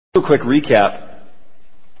A quick recap.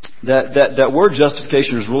 That word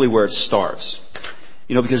justification is really where it starts.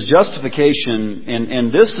 Because justification,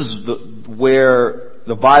 and this is where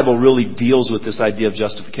the Bible really deals with this idea of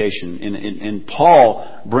justification. And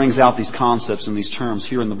Paul brings out these concepts and these terms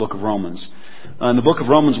here in the book of Romans. In the book of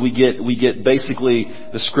Romans, we get basically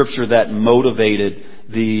the scripture that motivated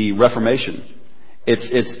the Reformation.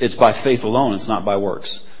 It's by faith alone. It's not by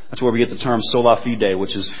works. That's where we get the term sola fide,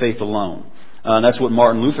 which is faith alone. That's what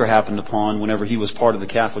Martin Luther happened upon whenever he was part of the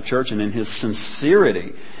Catholic Church, and in his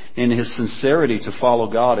sincerity to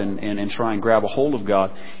follow God and try and grab a hold of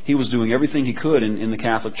God, he was doing everything he could in the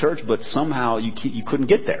Catholic Church, but somehow you couldn't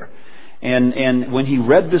get there. And when he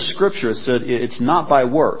read this scripture, it said it's not by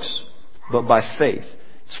works, but by faith.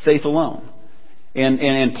 It's faith alone.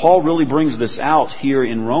 And Paul really brings this out here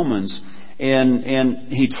in Romans. And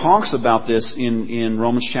he talks about this in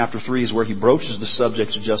Romans chapter 3 is where he broaches the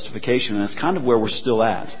subject of justification. And that's kind of where we're still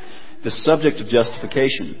at. The subject of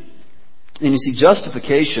justification. And you see,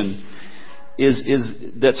 justification is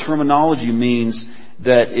that terminology means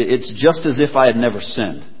that it's just as if I had never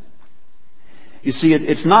sinned. You see,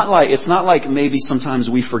 it's not like maybe sometimes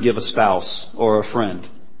we forgive a spouse or a friend.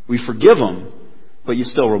 We forgive them, but you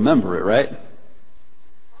still remember it, right?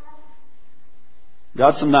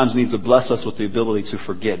 God sometimes needs to bless us with the ability to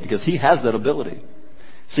forget because He has that ability.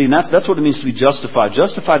 See, and that's what it means to be justified.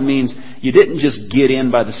 Justified means you didn't just get in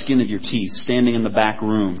by the skin of your teeth, standing in the back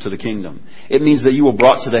room to the kingdom. It means that you were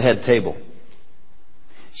brought to the head table.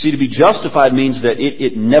 See, to be justified means that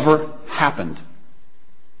it never happened.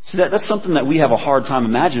 See, that's something that we have a hard time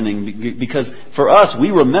imagining because for us,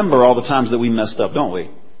 we remember all the times that we messed up, don't we?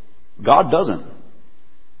 God doesn't.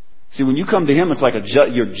 See, when you come to Him, it's like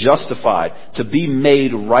you're justified to be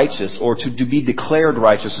made righteous or to be declared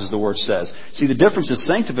righteous, as the Word says. See, the difference is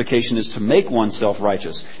sanctification is to make oneself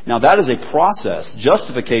righteous. Now, that is a process.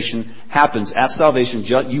 Justification happens at salvation.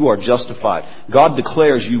 You are justified. God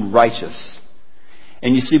declares you righteous.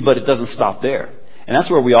 And you see, but it doesn't stop there. And that's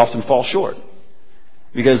where we often fall short.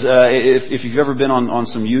 Because if you've ever been on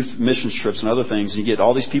some youth missions trips and other things, you get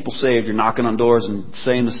all these people saved, you're knocking on doors and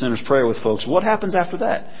saying the sinner's prayer with folks. What happens after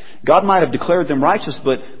that? God might have declared them righteous,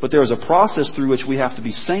 but there is a process through which we have to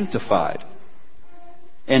be sanctified.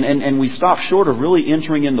 And we stop short of really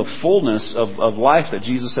entering in the fullness of life that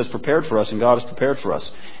Jesus has prepared for us and God has prepared for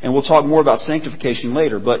us. And we'll talk more about sanctification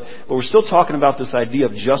later, but we're still talking about this idea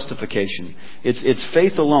of justification. It's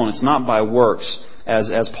faith alone. It's not by works,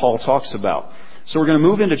 as Paul talks about. So we're going to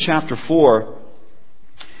move into chapter 4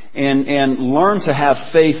 and learn to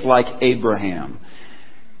have faith like Abraham.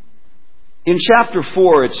 In chapter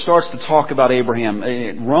 4, it starts to talk about Abraham.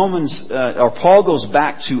 Paul goes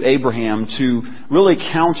back to Abraham to really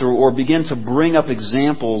counter or begin to bring up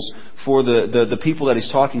examples for the people that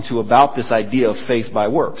he's talking to about this idea of faith by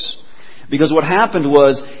works. Because what happened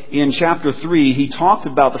was, in chapter 3, he talked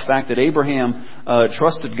about the fact that Abraham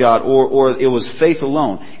trusted God, or it was faith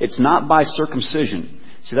alone. It's not by circumcision.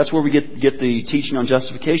 See, that's where we get the teaching on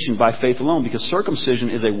justification, by faith alone, because circumcision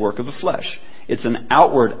is a work of the flesh. It's an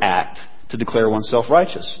outward act to declare oneself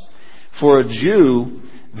righteous. For a Jew,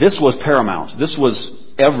 this was paramount. This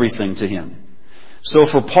was everything to him. So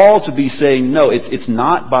for Paul to be saying, no, it's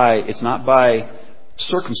not by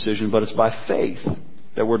circumcision, but it's by faith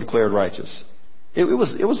that we're declared righteous. It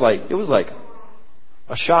was like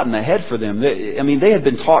a shot in the head for them. They had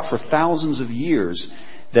been taught for thousands of years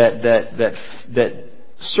that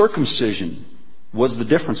circumcision was the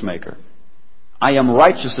difference maker. I am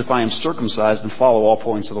righteous if I am circumcised and follow all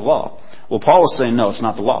points of the law. Well, Paul was saying, no, it's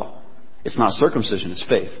not the law. It's not circumcision, it's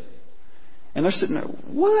faith. And they're sitting there,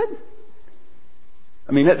 what?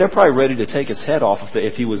 They're probably ready to take his head off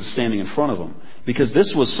if he was standing in front of them. Because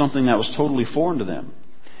this was something that was totally foreign to them.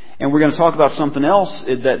 And we're going to talk about something else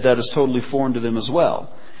that is totally foreign to them as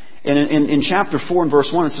well. And in chapter 4 and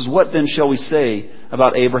verse 1, it says, what then shall we say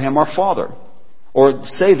about Abraham our father? Or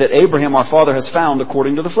say that Abraham our father has found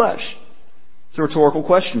according to the flesh? It's a rhetorical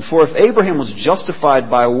question. For if Abraham was justified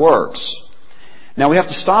by works... Now we have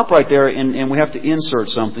to stop right there and we have to insert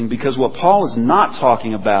something, because what Paul is not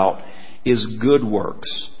talking about is good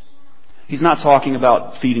works. He's not talking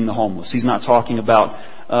about feeding the homeless. He's not talking about,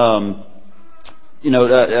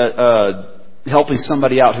 helping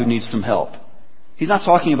somebody out who needs some help. He's not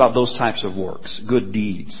talking about those types of works, good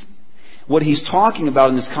deeds. What he's talking about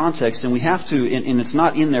in this context, and we have to, and it's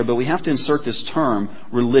not in there, but we have to insert this term,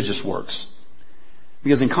 religious works.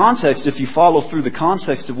 Because in context, if you follow through the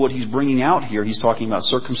context of what he's bringing out here, he's talking about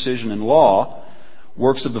circumcision and law,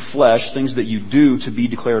 works of the flesh, things that you do to be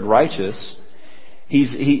declared righteous.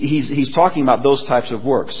 He's talking about those types of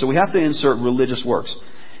works. So we have to insert religious works.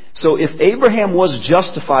 So if Abraham was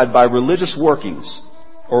justified by religious workings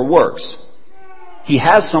or works, he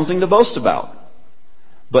has something to boast about,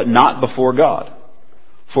 but not before God.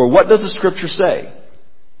 For what does the Scripture say?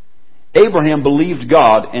 Abraham believed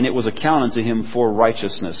God, and it was accounted to him for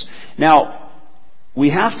righteousness. Now, we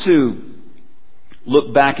have to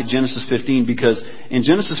look back at Genesis 15, because in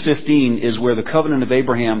Genesis 15 is where the covenant of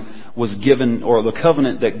Abraham was given, or the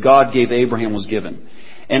covenant that God gave Abraham was given.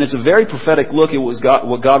 And it's a very prophetic look at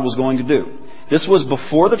what God was going to do. This was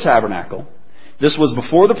before the tabernacle. This was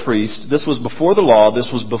before the priest. This was before the law. This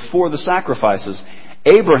was before the sacrifices.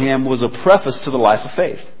 Abraham was a preface to the life of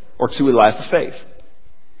faith, or to a life of faith.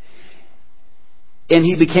 And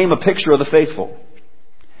he became a picture of the faithful.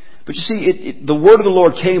 But you see, the word of the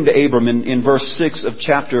Lord came to Abram in verse 6 of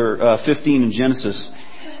chapter 15 in Genesis.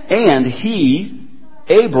 And he,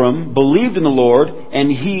 Abram, believed in the Lord, and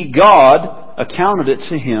he, God, accounted it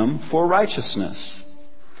to him for righteousness.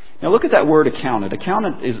 Now look at that word accounted.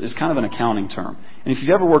 Accounted is kind of an accounting term. And if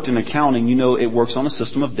you've ever worked in accounting, you know it works on a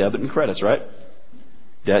system of debit and credits, right?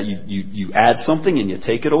 That you add something and you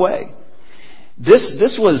take it away.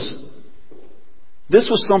 This was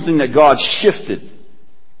something that God shifted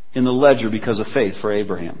in the ledger because of faith for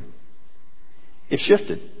Abraham. It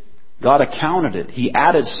shifted. God accounted it. He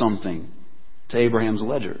added something to Abraham's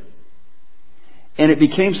ledger. And it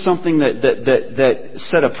became something that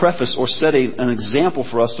set a preface, or set an example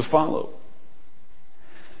for us to follow.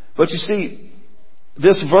 But you see,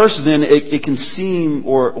 this verse then, it can seem,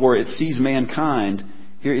 or it sees mankind.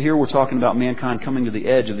 Here we're talking about mankind coming to the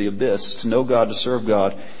edge of the abyss, to know God, to serve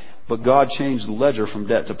God. But God changed the ledger from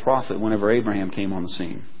debt to profit whenever Abraham came on the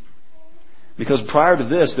scene. Because prior to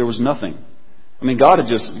this, there was nothing. I mean, God had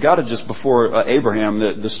just before Abraham,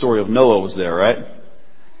 the story of Noah was there, right?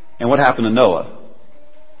 And what happened to Noah?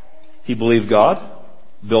 He believed God,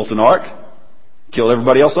 built an ark, killed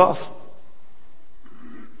everybody else off.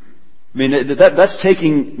 I mean, that's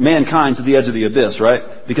taking mankind to the edge of the abyss,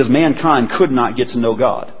 right? Because mankind could not get to know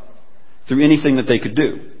God through anything that they could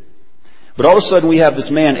do. But all of a sudden we have this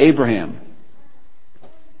man, Abraham.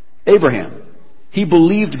 Abraham. He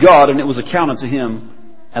believed God, and it was accounted to him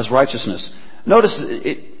as righteousness. Notice,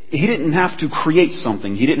 he didn't have to create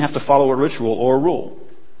something. He didn't have to follow a ritual or a rule.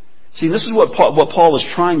 See, this is what Paul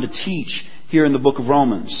is trying to teach here in the book of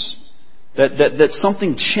Romans. That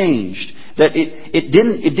something changed. That it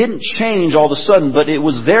didn't change all of a sudden, but it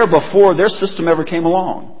was there before their system ever came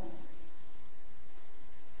along.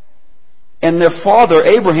 And their father,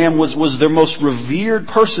 Abraham, was their most revered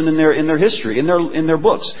person in their history, in their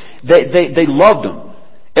books. They loved him.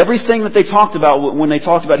 Everything that they talked about when they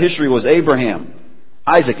talked about history was Abraham,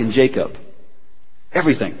 Isaac, and Jacob.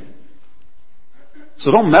 Everything. So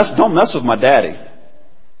don't mess with my daddy.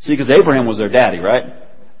 See, because Abraham was their daddy, right?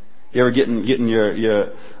 You ever getting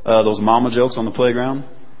your those mama jokes on the playground?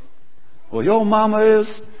 Well, your mama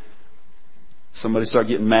is. Somebody start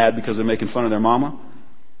getting mad because they're making fun of their mama.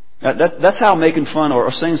 That's how making fun or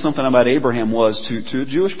saying something about Abraham was to a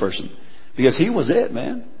Jewish person, because he was it,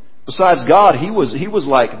 man. Besides God, he was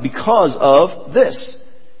like, because of this,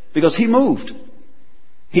 because he moved.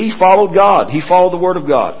 He followed God. He followed the Word of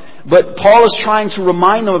God. But Paul is trying to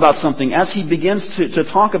remind them about something as he begins to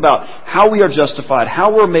talk about how we are justified,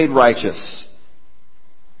 how we're made righteous.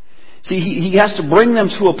 See, he has to bring them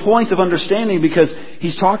to a point of understanding, because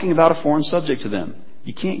he's talking about a foreign subject to them.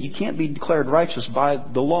 You can't be declared righteous by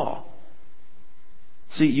the law.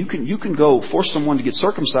 See, you can go force someone to get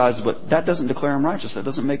circumcised, but that doesn't declare him righteous. That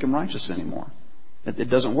doesn't make him righteous anymore. It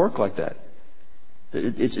doesn't work like that.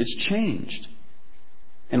 It's changed.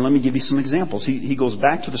 And let me give you some examples. He goes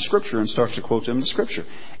back to the Scripture and starts to quote them the Scripture.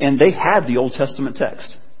 And they had the Old Testament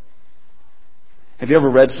text. Have you ever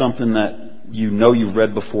read something that you know you've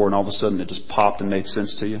read before, and all of a sudden it just popped and made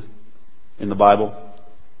sense to you in the Bible?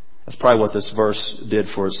 That's probably what this verse did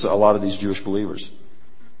for a lot of these Jewish believers.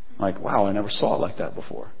 Like, wow, I never saw it like that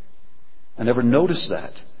before. I never noticed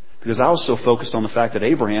that. Because I was so focused on the fact that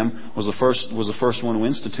Abraham was the first one who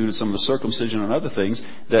instituted some of the circumcision and other things,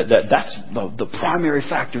 that's the primary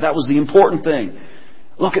factor. That was the important thing.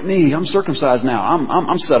 Look at me, I'm circumcised now.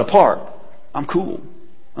 I'm set apart. I'm cool.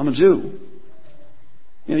 I'm a Jew.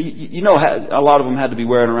 You know, a lot of them had to be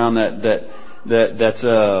wearing around that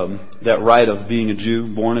right of being a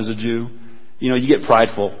Jew, born as a Jew. You know, you get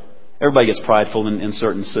prideful. Everybody gets prideful in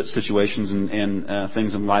certain situations and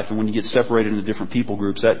things in life. And when you get separated into different people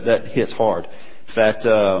groups, that hits hard. In fact,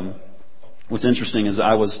 what's interesting is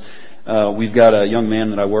we've got a young man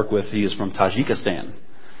that I work with. He is from Tajikistan.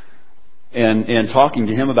 And talking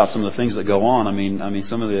to him about some of the things that go on. I mean,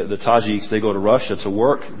 some of the Tajiks, they go to Russia to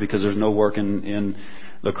work because there's no work in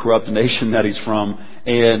the corrupt nation that he's from.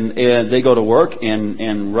 And they go to work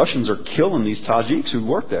and Russians are killing these Tajiks who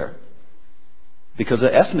work there because of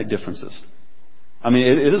ethnic differences. I mean,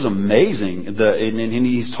 it is amazing. And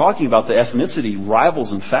he's talking about the ethnicity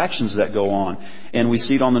rivals and factions that go on. And we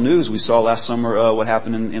see it on the news. We saw last summer what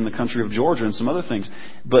happened in the country of Georgia and some other things.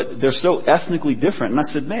 But they're so ethnically different. And I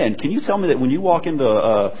said, man, can you tell me that when you walk into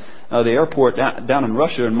the airport down in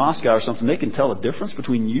Russia, in Moscow or something, they can tell a difference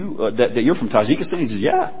between you, that you're from Tajikistan? He says,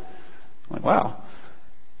 yeah. I'm like, wow.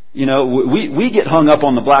 You know, we get hung up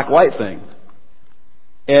on the black-white thing.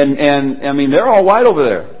 And I mean, they're all white over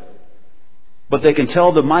there. But they can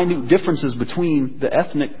tell the minute differences between the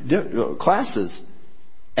ethnic classes.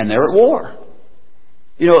 And they're at war.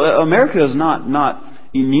 You know, America is not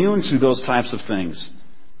immune to those types of things.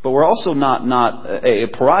 But we're also not a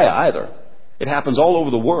pariah either. It happens all over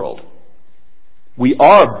the world. We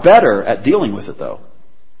are better at dealing with it, though.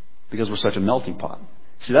 Because we're such a melting pot.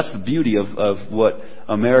 See, that's the beauty of what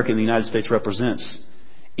America and the United States represents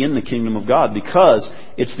in the kingdom of God, because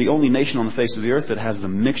it's the only nation on the face of the earth that has the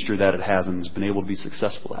mixture that it has and has been able to be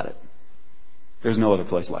successful at it. There's no other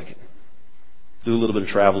place like it. Do a little bit of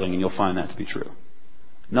traveling and you'll find that to be true.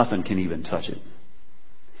 Nothing can even touch it.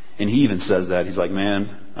 And he even says that. He's like, man,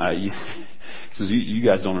 he says, you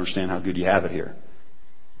guys don't understand how good you have it here.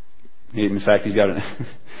 In fact, he's got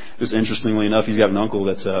just interestingly enough, he's got an uncle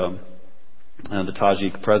that's the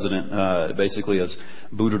Tajik president basically has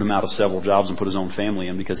booted him out of several jobs and put his own family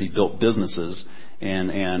in because he built businesses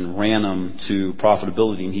and ran them to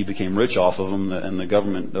profitability, and he became rich off of them. And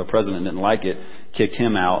the president didn't like it, kicked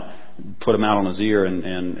him out, put him out on his ear,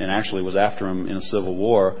 and actually was after him in a civil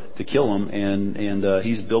war to kill him. And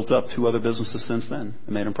he's built up 2 other businesses since then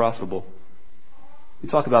and made them profitable. You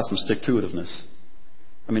talk about some stick-to-itiveness.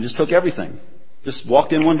 I mean, just took everything. Just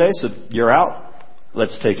walked in one day, said, "You're out.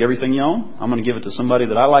 Let's take everything you own. I'm going to give it to somebody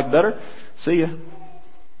that I like better. See ya."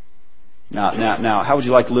 Now, how would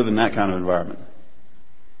you like to live in that kind of environment?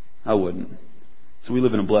 I wouldn't. So we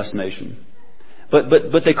live in a blessed nation. But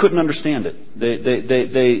they couldn't understand it.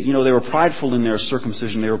 They were prideful in their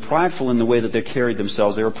circumcision. They were prideful in the way that they carried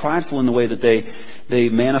themselves. They were prideful in the way that they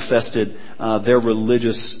manifested their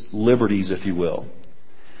religious liberties, if you will.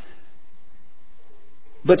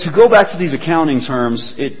 But to go back to these accounting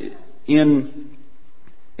terms, in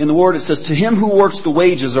the Word it says, "To him who works the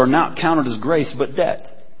wages are not counted as grace, but debt."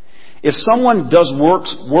 If someone does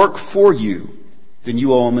work for you, then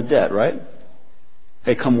you owe him a debt, right?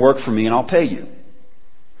 Hey, come work for me and I'll pay you.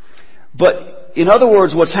 But in other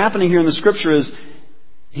words, what's happening here in the Scripture is,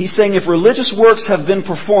 he's saying if religious works have been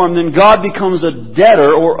performed, then God becomes a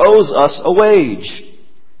debtor or owes us a wage.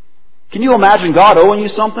 Can you imagine God owing you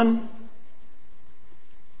something?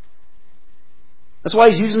 That's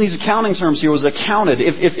why he's using these accounting terms here, was accounted.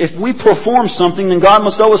 If we perform something, then God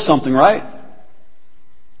must owe us something, right?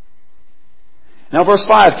 Now verse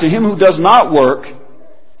 5, "To him who does not work,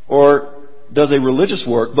 or does a religious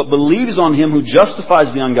work, but believes on him who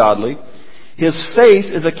justifies the ungodly, his faith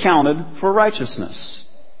is accounted for righteousness."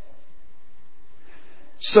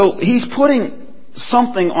 So he's putting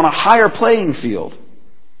something on a higher playing field.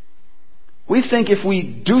 We think if we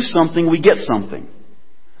do something, we get something.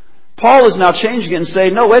 Paul is now changing it and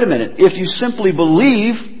saying, no, wait a minute. If you simply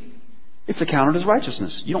believe, it's accounted as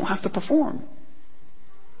righteousness. You don't have to perform.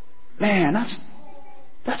 Man, that's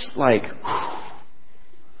like,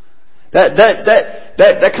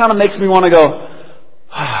 that kind of makes me want to go,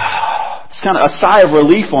 it's kind of a sigh of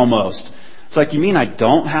relief almost. It's like, you mean I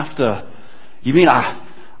don't have to, you mean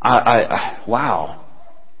wow.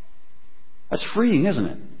 That's freeing, isn't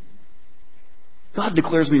it? God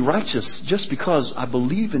declares me righteous just because I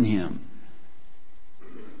believe in Him.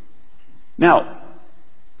 Now,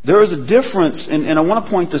 there is a difference, and I want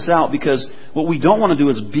to point this out, because what we don't want to do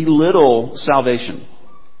is belittle salvation.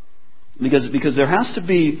 Because there has to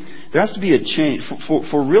be a change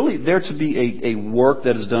for really there to be a work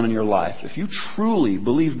that is done in your life. If you truly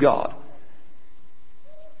believe God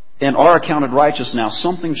and are accounted righteous now,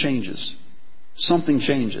 something changes. Something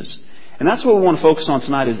changes. And that's what we want to focus on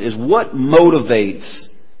tonight is what motivates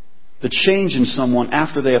the change in someone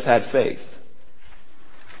after they have had faith.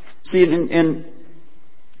 See, and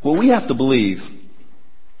what we have to believe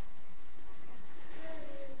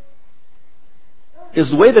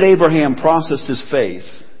is the way that Abraham processed his faith.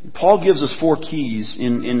 Paul gives us 4 keys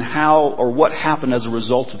in how or what happened as a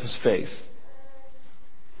result of his faith.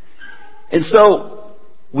 And so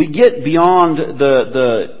we get beyond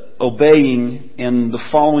the obeying and the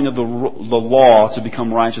following of the law to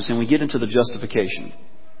become righteous, and we get into the justification.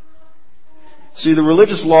 See, the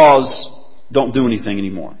religious laws don't do anything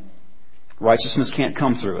anymore. Righteousness can't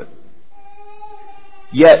come through it.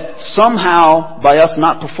 Yet, somehow, by us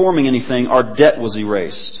not performing anything, our debt was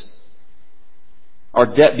erased. Our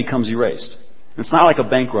debt becomes erased. It's not like a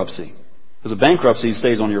bankruptcy. Because a bankruptcy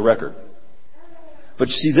stays on your record. But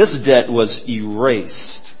you see, this debt was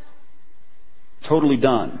erased. Totally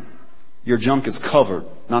done. Your junk is covered,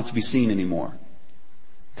 not to be seen anymore.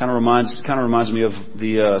 Kind of reminds me of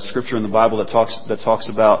the scripture in the Bible that talks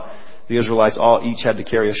about the Israelites each had to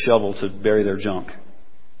carry a shovel to bury their junk.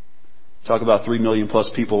 Talk about 3 million plus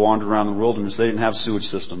people wandering around the wilderness. They didn't have sewage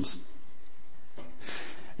systems.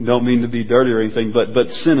 Don't mean to be dirty or anything, but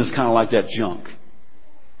sin is kind of like that junk.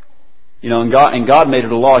 And God made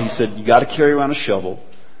it a law. He said, you got to carry around a shovel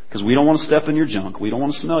because we don't want to step in your junk. We don't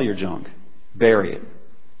want to smell your junk. Bury it.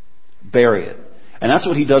 Bury it. And that's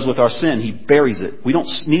what He does with our sin. He buries it. We don't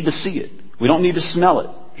need to see it. We don't need to smell it.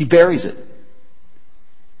 He buries it.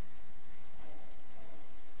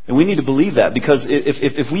 And we need to believe that, because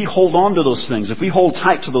if we hold on to those things, if we hold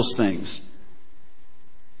tight to those things,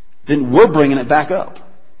 then we're bringing it back up.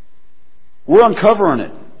 We're uncovering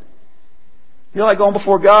it. You're like going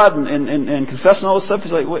before God and confessing all this stuff.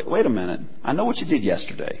 He's like, wait a minute. I know what you did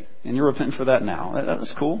yesterday, and you're repenting for that now.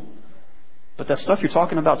 That's cool. But that stuff you're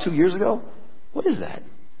talking about 2 years ago, what is that?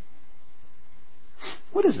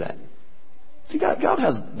 What is that? See, God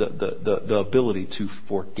has the ability to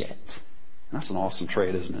forget. That's an awesome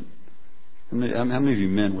trait, isn't it? How many of you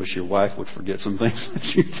men wish your wife would forget some things that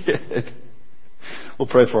you did? We'll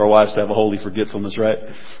pray for our wives to have a holy forgetfulness, right?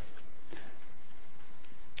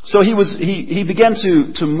 So he began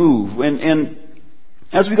to move. And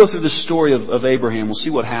as we go through the story of Abraham, we'll see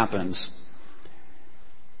what happens.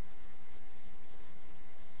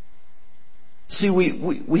 See,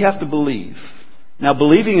 we have to believe. Now,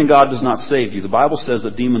 believing in God does not save you. The Bible says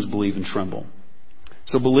that demons believe and tremble.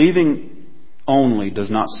 So believing only does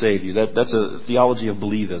not save you. That's a theology of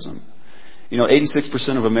believism.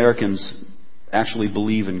 86% of Americans actually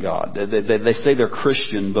believe in God. They say they're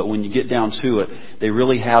Christian, but when you get down to it, they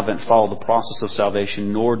really haven't followed the process of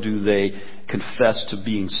salvation, nor do they confess to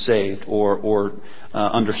being saved or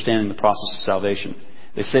understanding the process of salvation.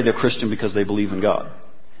 They say they're Christian because they believe in God.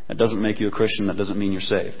 That doesn't make you a Christian. That doesn't mean you're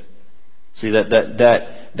saved. See,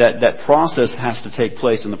 that process has to take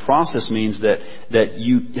place, and the process means that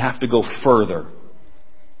you have to go further.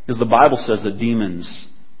 Because the Bible says that demons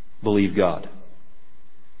believe God.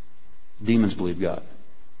 Demons believe God.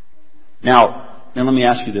 Now, and let me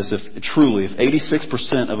ask you this. If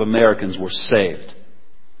 86% of Americans were saved,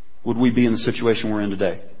 would we be in the situation we're in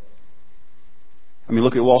today? I mean,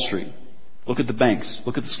 look at Wall Street. Look at the banks.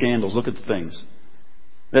 Look at the scandals. Look at the things.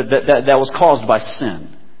 That was caused by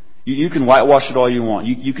sin. You can whitewash it all you want.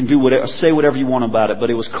 You can say whatever you want about it,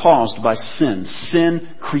 but it was caused by sin. Sin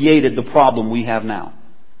created the problem we have now.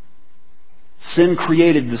 Sin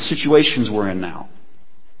created the situations we're in now.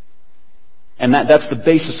 And that's the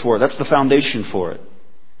basis for it. That's the foundation for it.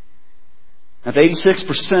 If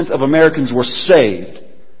 86% of Americans were saved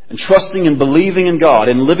and trusting and believing in God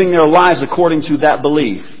and living their lives according to that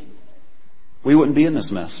belief, we wouldn't be in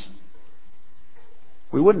this mess.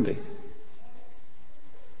 We wouldn't be.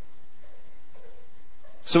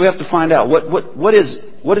 So we have to find out what is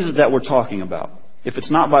it that we're talking about. If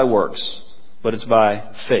it's not by works, but it's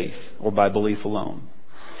by faith or by belief alone.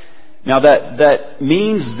 Now that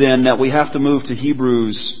means then that we have to move to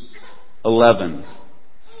Hebrews 11.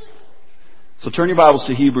 So turn your Bibles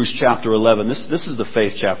to Hebrews chapter 11. This is the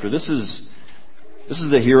faith chapter. This is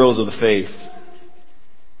the heroes of the faith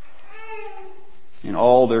in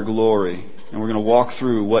all their glory. And we're going to walk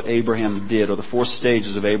through what Abraham did, or the 4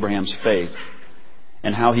 stages of Abraham's faith,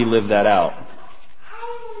 and how he lived that out.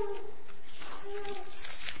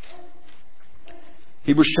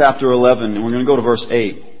 Hebrews chapter 11, and we're going to go to verse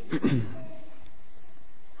 8.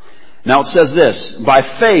 Now it says this: by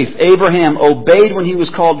faith Abraham obeyed when he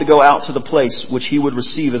was called to go out to the place which he would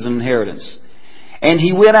receive as an inheritance. And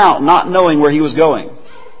he went out not knowing where he was going.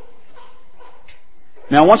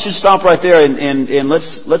 Now I want you to stop right there and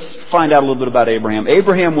let's find out a little bit about Abraham.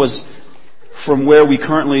 Abraham was from where we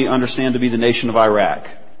currently understand to be the nation of Iraq.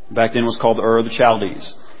 Back then it was called Ur of the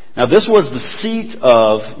Chaldees. Now this was the seat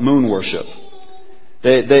of moon worship.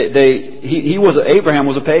 Abraham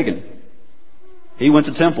was a pagan. He went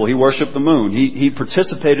to temple. He worshipped the moon. He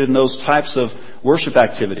participated in those types of worship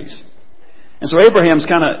activities. And so Abraham's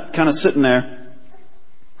kind of sitting there.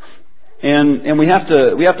 And we have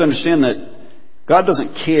to understand that God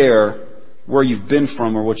doesn't care where you've been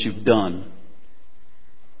from or what you've done.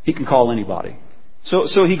 He can call anybody.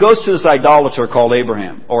 So he goes to this idolater called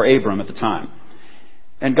Abraham, or Abram at the time.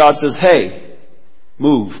 And God says, hey,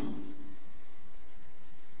 Move.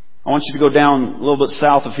 I want you to go down a little bit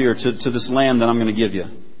south of here to this land that I'm going to give you.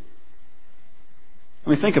 I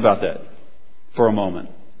mean, think about that for a moment.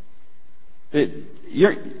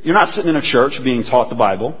 You're not sitting in a church being taught the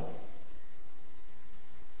Bible.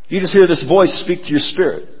 You just hear this voice speak to your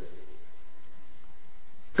spirit.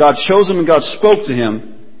 God chose him and God spoke to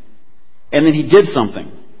him, and then he did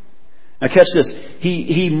something. Now catch this.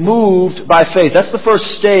 He moved by faith. That's the first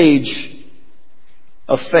stage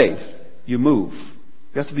of faith. You move.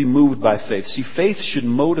 You have to be moved by faith. See, faith should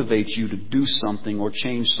motivate you to do something or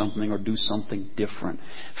change something or do something different.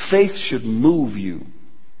 Faith should move you.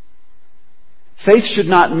 Faith should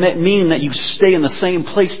not mean that you stay in the same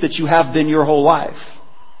place that you have been your whole life.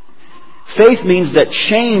 Faith means that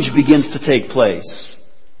change begins to take place.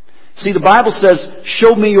 See, the Bible says,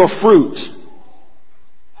 show me your fruit.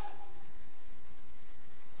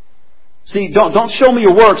 See, don't show me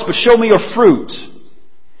your works, but show me your fruit.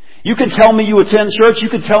 You can tell me you attend church, you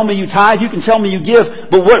can tell me you tithe, you can tell me you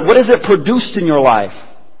give, but what is it produced in your life?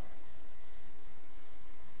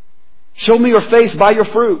 Show me your faith by your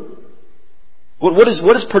fruit. What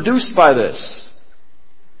is produced by this?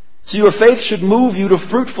 So your faith should move you to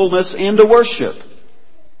fruitfulness and to worship.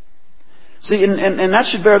 See, and that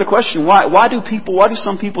should bear the question, why do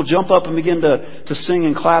some people jump up and begin to sing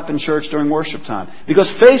and clap in church during worship time? Because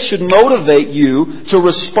faith should motivate you to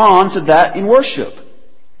respond to that in worship.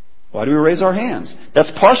 Why do we raise our hands?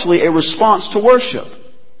 That's partially a response to worship.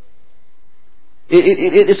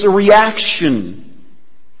 It's a reaction.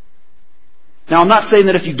 Now, I'm not saying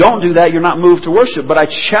that if you don't do that, you're not moved to worship, but I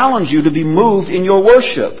challenge you to be moved in your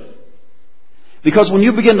worship. Because when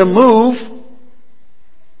you begin to move,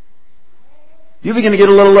 you begin to get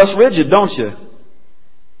a little less rigid, don't you?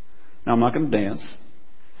 Now, I'm not going to dance.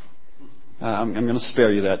 I'm going to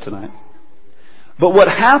spare you that tonight. But what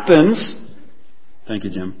happens... Thank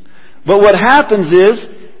you, Jim. But what happens is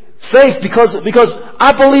faith, because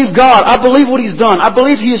I believe God. I believe what He's done. I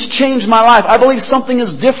believe He has changed my life. I believe something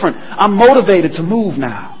is different. I'm motivated to move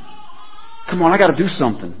now. Come on, I got to do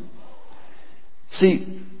something.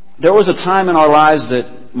 See, there was a time in our lives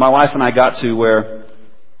that my wife and I got to where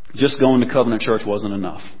just going to Covenant Church wasn't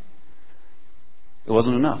enough. It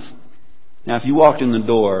wasn't enough. Now, if you walked in the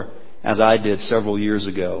door, as I did several years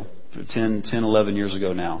ago, 10, 11 years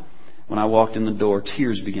ago now, when I walked in the door,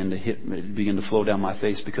 tears began to flow down my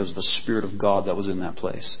face because of the Spirit of God that was in that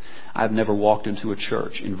place. I've never walked into a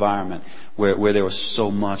church environment where there was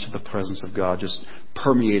so much of the presence of God just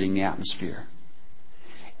permeating the atmosphere.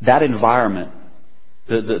 That environment,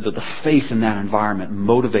 the faith in that environment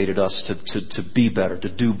motivated us to be better,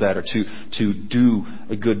 to do better, to do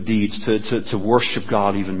good deeds, to worship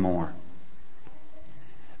God even more.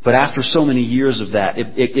 But after so many years of that,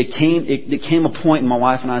 it came a point in my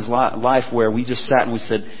wife and I's life where we just sat and we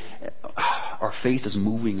said, our faith is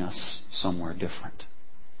moving us somewhere different.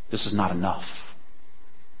 This is not enough.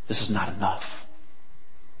 This is not enough.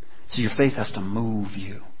 So your faith has to move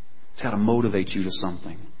you. It's got to motivate you to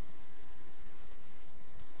something.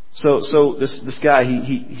 So this guy,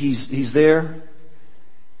 he's there.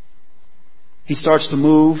 He starts to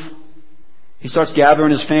move. He starts gathering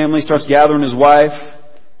his family, starts gathering his wife.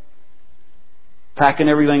 Packing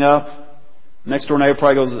everything up. Next door neighbor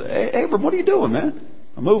probably goes, "Hey, Abram, what are you doing, man?"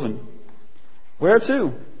 "I'm moving." "Where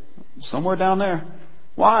to?" "Somewhere down there."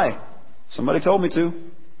 "Why?" "Somebody told me to."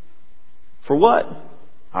 "For what?"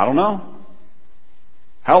 "I don't know."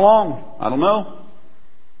 "How long?" "I don't know."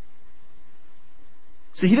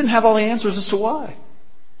 See, he didn't have all the answers as to why.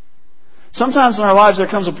 Sometimes in our lives there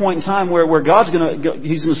comes a point in time where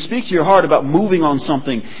He's going to speak to your heart about moving on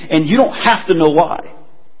something, and you don't have to know why.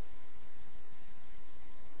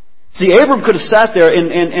 See, Abram could have sat there,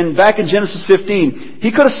 and back in Genesis 15, he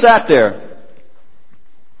could have sat there.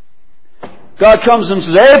 God comes and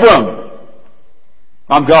says, "Abram,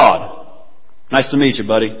 I'm God. Nice to meet you,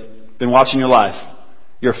 buddy. Been watching your life.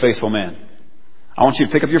 You're a faithful man. I want you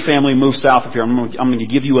to pick up your family and move south of here. I'm going to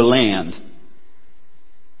give you a land.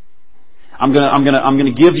 I'm going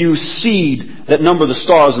to give you seed that number the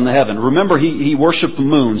stars in the heaven." Remember, he worshipped the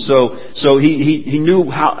moon, so he knew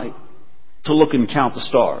how to look and count the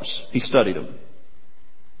stars. He studied them.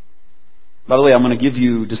 By the way, I'm going to give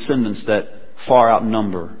you descendants that far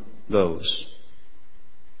outnumber those.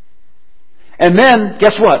 And then,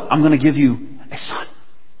 guess what? I'm going to give you a son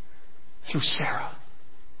through Sarah.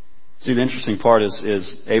 See, the interesting part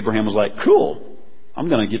is Abraham was like, "Cool, I'm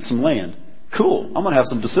going to get some land. Cool, I'm going to have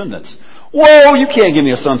some descendants." "Whoa, you can't give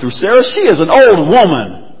me a son through Sarah. She is an old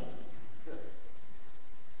woman."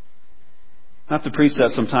 I have to preach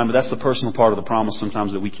that sometime, but that's the personal part of the promise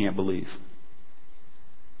sometimes that we can't believe.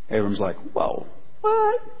 Abram's like, "Whoa,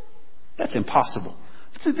 What? That's impossible.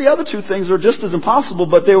 The other two things were just as impossible,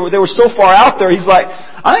 but they were so far out there. He's like,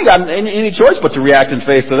 I ain't got any choice but to react in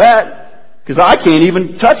faith to that, because I can't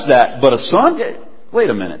even touch that. But a son? Wait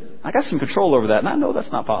a minute. I got some control over that, and I know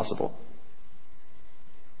that's not possible.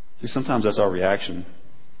 See, sometimes that's our reaction.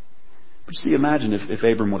 But see, imagine if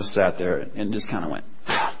Abram would have sat there and just kind of went,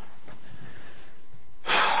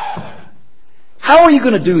 how are you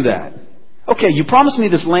going to do that? Okay, you promised me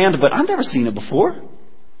this land, but I've never seen it before.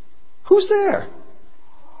 Who's there?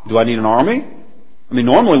 Do I need an army? I mean,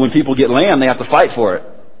 normally when people get land, they have to fight for it.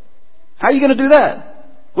 How are you going to do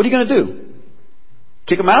that? What are you going to do?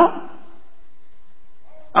 Kick them out?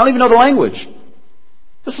 I don't even know the language.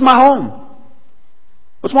 This is my home.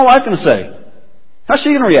 What's my wife going to say? How's she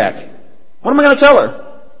going to react? What am I going to tell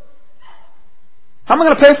her? How am I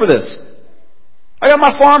going to pay for this? I got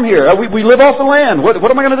my farm here. We live off the land. What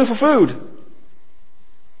am I going to do for food?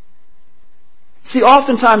 See,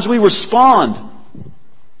 oftentimes we respond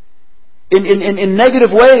in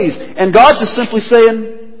negative ways, and God's just simply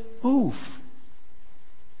saying, move.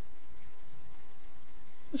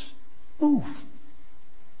 Just move.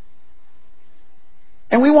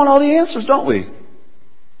 And we want all the answers, don't we?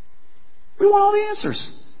 We want all the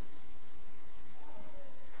answers.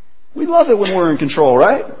 We love it when we're in control,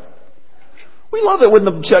 right? We love it when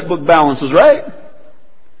the checkbook balances, right?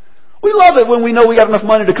 We love it when we know we got enough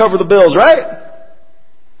money to cover the bills, right?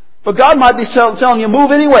 But God might be telling you,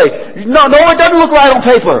 move anyway. No, it doesn't look right on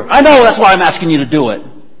paper. I know, that's why I'm asking you to do it.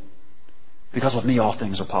 Because with me, all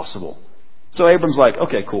things are possible. So Abram's like,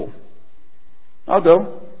 okay, cool. I'll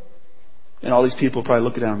go. And all these people probably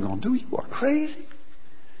look at him and going, dude, you are crazy.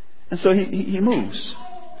 And so he moves.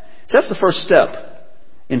 So that's the first step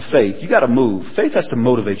in faith. You got to move. Faith has to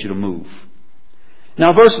motivate you to move.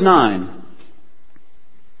 Now, verse 9.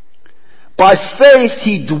 By faith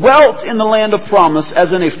he dwelt in the land of promise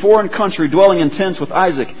as in a foreign country, dwelling in tents with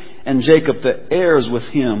Isaac and Jacob, the heirs with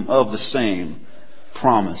him of the same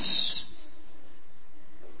promise.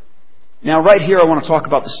 Now right here I want to talk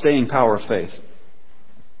about the staying power of faith.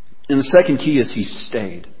 And the second key is he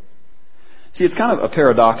stayed. See, it's kind of a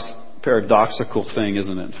paradoxical thing,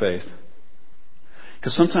 isn't it, faith?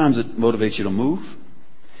 Because sometimes it motivates you to move,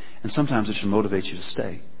 and sometimes it should motivate you to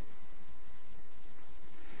stay.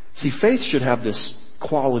 See, faith should have this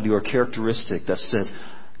quality or characteristic that says,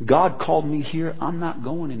 God called me here, I'm not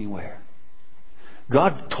going anywhere.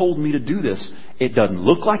 God told me to do this. It doesn't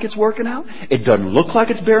look like it's working out. It doesn't look like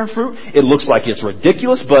it's bearing fruit. It looks like it's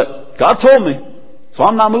ridiculous, but God told me, so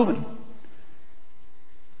I'm not moving.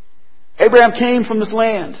 Abraham came from this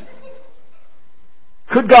land.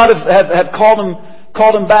 Could God have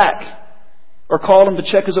called him back, or called him to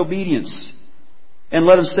check his obedience and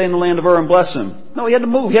let him stay in the land of Ur and bless him? No, he had to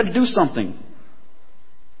move. He had to do something.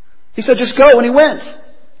 He said, just go, and he went.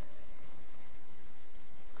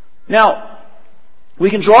 Now,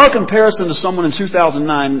 we can draw a comparison to someone in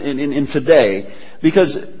 2009 in today,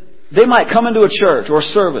 because they might come into a church or a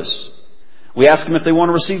service. We ask them if they want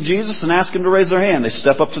to receive Jesus and ask them to raise their hand. They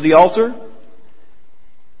step up to the altar.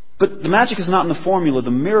 But the magic is not in the formula.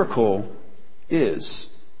 The miracle is,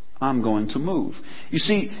 I'm going to move. You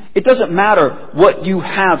see, it doesn't matter what you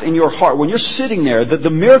have in your heart. When you're sitting there,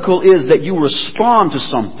 the miracle is that you respond to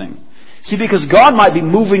something. See, because God might be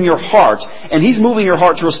moving your heart, and He's moving your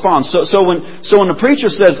heart to respond. So when the preacher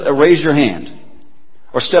says, raise your hand,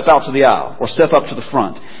 or step out to the aisle, or step up to the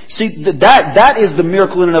front. See, that is the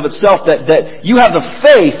miracle in and of itself, that you have the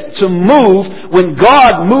faith to move when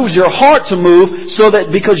God moves your heart to move, so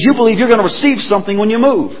that because you believe you're going to receive something when you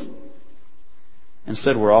move.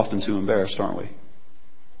 Instead, we're often too embarrassed, aren't we?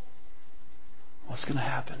 What's going to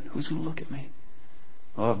happen? Who's going to look at me?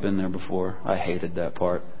 Oh, I've been there before. I hated that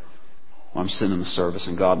part. I'm sitting in the service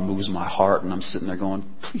and God moves my heart, and I'm sitting there going,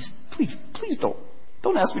 please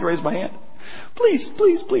don't ask me to raise my hand. Please,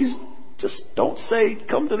 just don't say,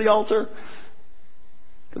 come to the altar.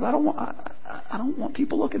 Because I don't want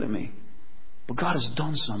people looking at me. But God has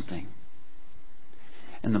done something.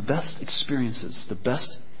 And the best experiences, the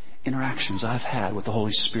best interactions I've had with the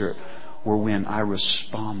Holy Spirit were when I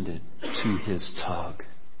responded to His tug.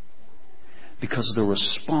 Because the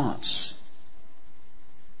response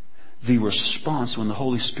when the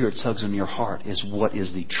Holy Spirit tugs on your heart is what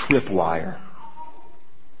is the tripwire.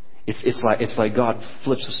 It's like God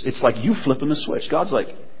flips us. It's like you flipping the switch. God's like,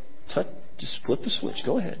 just flip the switch.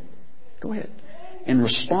 Go ahead. And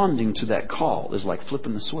responding to that call is like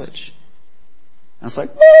flipping the switch. And it's like,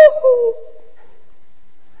 woo!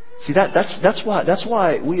 See, that's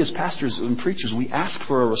why we as pastors and preachers, we ask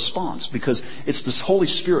for a response, because it's this Holy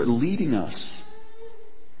Spirit leading us.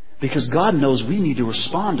 Because God knows we need to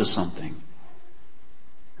respond to something.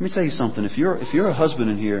 Let me tell you something. If you're a husband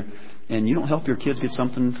in here and you don't help your kids get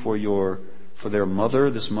something for their mother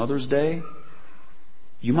this Mother's Day,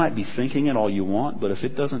 you might be thinking it all you want, but if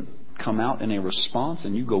it doesn't come out in a response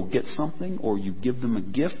and you go get something or you give them a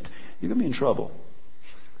gift, you're going to be in trouble.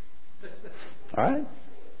 All right?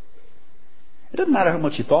 It doesn't matter how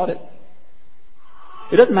much you thought it.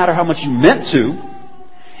 It doesn't matter how much you meant to.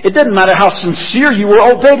 It doesn't matter how sincere you were.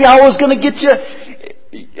 Oh, baby, I was going to get you.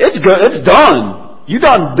 It's good. It's done. You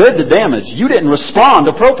done did the damage. You didn't respond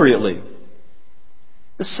appropriately.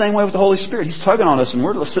 The same way with the Holy Spirit. He's tugging on us and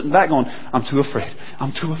we're sitting back going, I'm too afraid.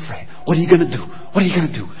 I'm too afraid. What are you going to do? What are you going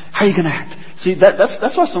to do? How are you going to act? See,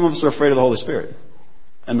 that's why some of us are afraid of the Holy Spirit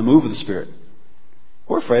and the move of the Spirit.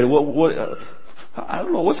 We're afraid of what I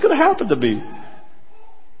don't know what's going to happen to me.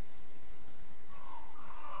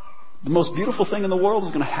 The most beautiful thing in the world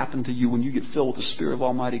is going to happen to you when you get filled with the Spirit of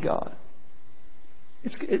Almighty God.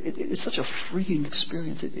 It's such a freeing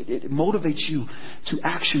experience. It motivates you to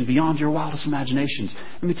action beyond your wildest imaginations.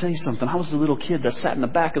 Let me tell you something. I was the little kid that sat in the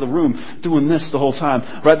back of the room doing this the whole time.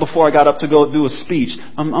 Right before I got up to go do a speech,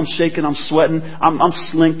 I'm shaking, I'm sweating, I'm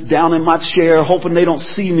slinked down in my chair, hoping they don't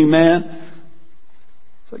see me, man.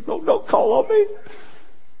 It's like, no, don't call on me.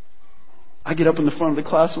 I get up in the front of the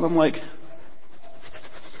class and I'm like,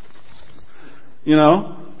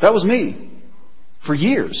 that was me for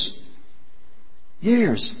years.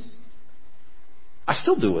 Years. I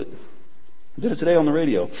still do it. I did it today on the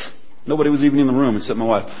radio. Nobody was even in the room except my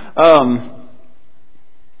wife.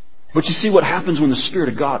 But you see what happens when the Spirit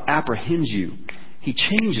of God apprehends you. He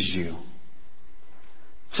changes you.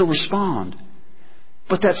 So respond.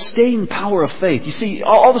 But that staying power of faith, you see,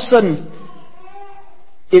 all of a sudden,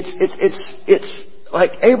 it's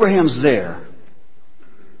like Abraham's there.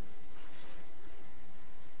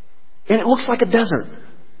 And it looks like a desert.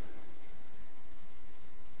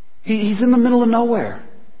 He's in the middle of nowhere.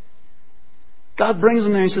 God brings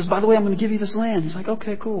him there and he says, by the way, I'm going to give you this land. He's like,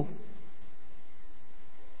 okay, cool.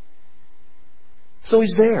 So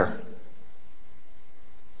he's there.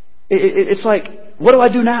 It's like, what do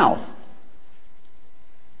I do now?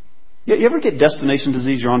 You ever get destination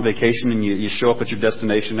disease? You're on vacation and you show up at your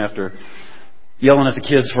destination after yelling at the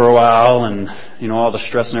kids for a while and, all the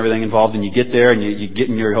stress and everything involved. And you get there and you get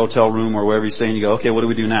in your hotel room or wherever you're staying. You go, okay, what do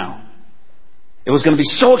we do now? It was going to be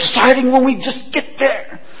so exciting when we just get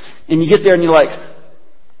there. And you get there and you're like,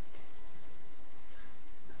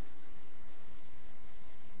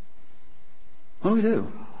 what do we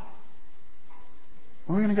do?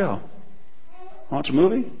 Where are we going to go? Watch a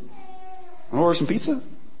movie? Want to order some pizza? Want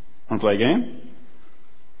to play a game?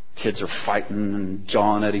 Kids are fighting and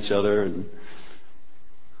jawing at each other. And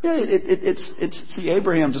see,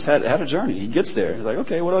 Abraham just had a journey. He gets there. He's like,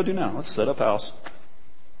 okay, what do I do now? Let's set up house.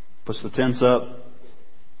 Puts the tents up.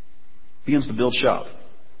 Begins to build shop.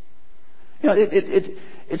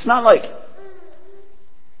 It's not like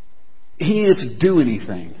he needed to do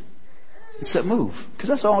anything except move. Because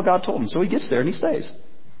that's all God told him. So he gets there and he stays.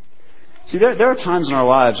 See, there are times in our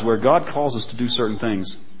lives where God calls us to do certain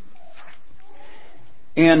things.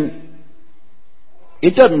 And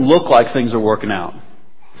it doesn't look like things are working out.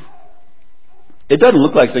 It doesn't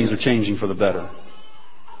look like things are changing for the better.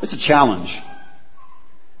 It's a challenge.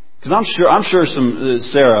 Because I'm sure some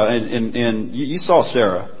Sarah and you saw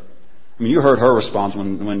Sarah. I mean, you heard her response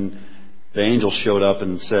when the angel showed up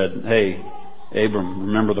and said, "Hey, Abram,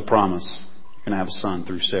 remember the promise. You're going to have a son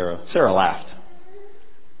through Sarah." Sarah laughed.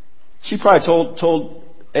 She probably told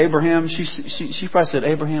Abraham. She probably said,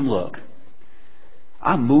 "Abraham, look,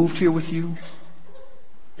 I moved here with you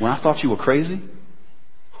when I thought you were crazy.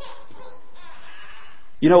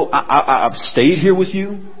 I've stayed here with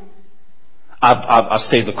you. I've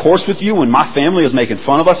stayed the course with you when my family is making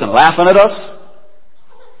fun of us and laughing at us.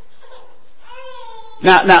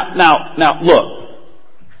 Now, look.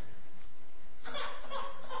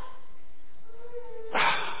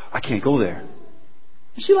 I can't go there."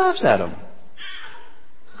 And she laughs at him.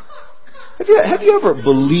 Have you ever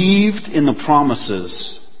believed in the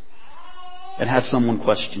promises and had someone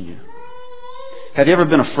question you? Have you ever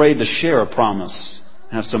been afraid to share a promise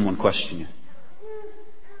and have someone question you?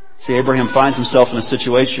 See, Abraham finds himself in a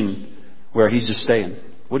situation where he's just staying.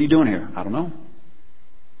 What are you doing here? I don't know.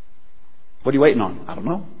 What are you waiting on? I don't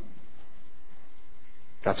know.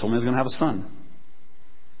 God told me I was going to have a son.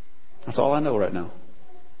 That's all I know right now.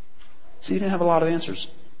 See, he didn't have a lot of answers,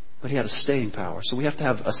 but he had a staying power. So we have to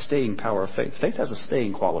have a staying power of faith. Faith has a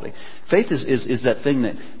staying quality. Faith is that thing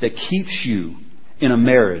that keeps you in a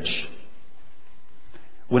marriage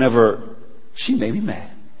whenever she made me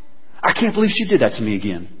mad. I can't believe she did that to me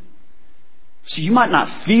again. See, you might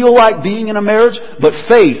not feel like being in a marriage, but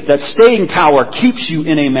faith, that staying power, keeps you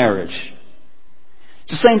in a marriage.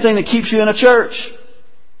 It's the same thing that keeps you in a church.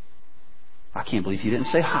 I can't believe you didn't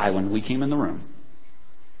say hi when we came in the room.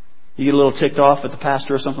 You get a little ticked off at the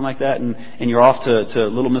pastor or something like that, and you're off to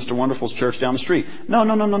little Mr. Wonderful's church down the street. No.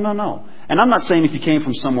 And I'm not saying if you came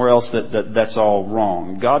from somewhere else that's all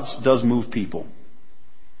wrong. God does move people.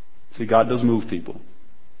 See, God does move people.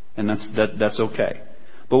 And that's okay.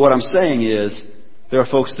 But what I'm saying is, there are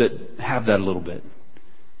folks that have that a little bit.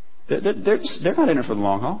 They're not in it for the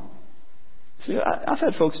long haul. See, I've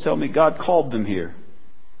had folks tell me God called them here.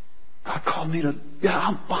 God called me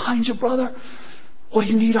I'm behind you, brother. What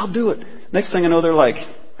do you need? I'll do it. Next thing I know, they're like,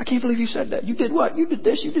 I can't believe you said that. You did what? You did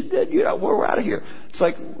this. You did that. We're out of here. It's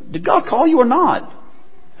like, did God call you or not?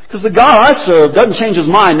 Because the God I serve doesn't change His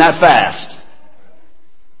mind that fast.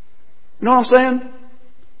 You know what I'm saying?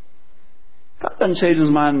 God doesn't change His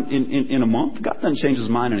mind in a month. God doesn't change His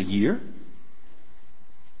mind in a year.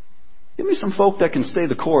 Give me some folk that can stay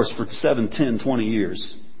the course for 7, 10, 20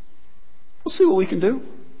 years. We'll see what we can do.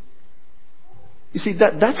 You see,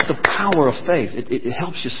 that's the power of faith. It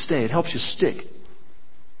helps you stay. It helps you stick.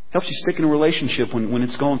 It helps you stick in a relationship when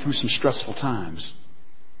it's going through some stressful times.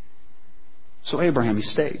 So Abraham, he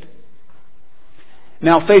stayed.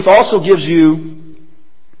 Now, faith also gives you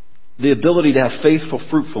the ability to have faithful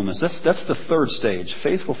fruitfulness. That's the third stage,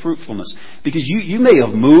 faithful fruitfulness. Because you may have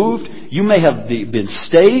moved, you may have been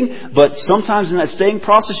staying, but sometimes in that staying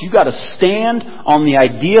process, you've got to stand on the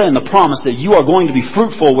idea and the promise that you are going to be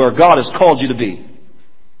fruitful where God has called you to be.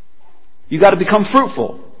 You've got to become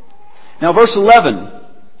fruitful. Now, verse 11.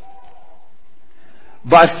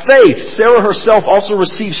 By faith, Sarah herself also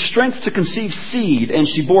received strength to conceive seed, and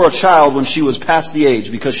she bore a child when she was past the age,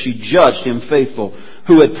 because she judged him faithful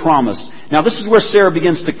who had promised. Now, this is where Sarah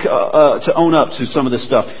begins to own up to some of this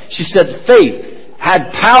stuff. She said faith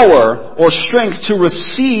had power or strength to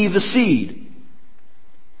receive the seed.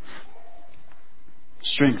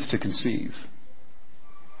 Strength to conceive.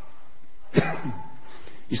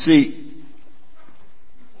 You see,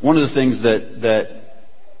 one of the things that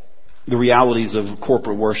the realities of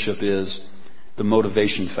corporate worship is the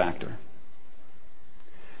motivation factor.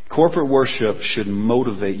 Corporate worship should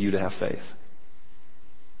motivate you to have faith.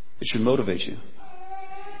 It should motivate you.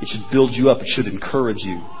 It should build you up. It should encourage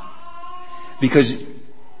you. Because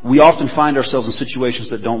we often find ourselves in situations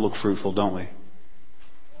that don't look fruitful, don't we?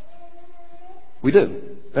 We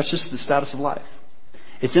do. That's just the status of life.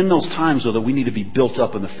 It's in those times, though, that we need to be built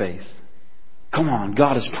up in the faith. Come on,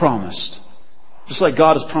 God has promised. Just like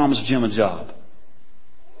God has promised Jim a job.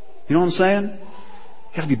 You know what I'm saying?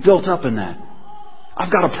 You've got to be built up in that.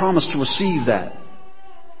 I've got a promise to receive that.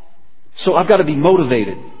 So I've got to be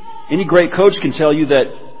motivated. Any great coach can tell you that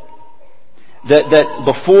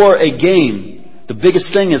before a game, the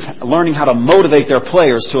biggest thing is learning how to motivate their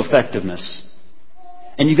players to effectiveness.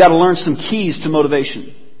 And you've got to learn some keys to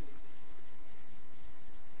motivation.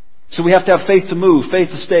 So we have to have faith to move,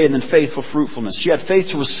 faith to stay, and then faith for fruitfulness. She had faith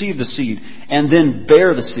to receive the seed and then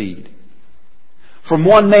bear the seed. From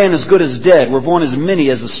one man as good as dead were born as many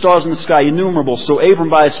as the stars in the sky, innumerable. So Abram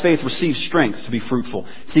by his faith received strength to be fruitful.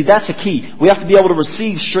 See, that's a key. We have to be able to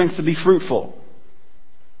receive strength to be fruitful.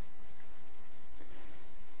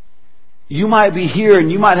 You might be here and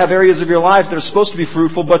you might have areas of your life that are supposed to be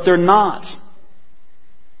fruitful, but they're not.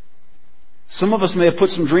 Some of us may have put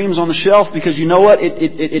some dreams on the shelf because you know what?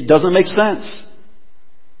 It doesn't make sense.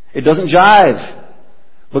 It doesn't jive.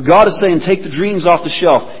 But God is saying, take the dreams off the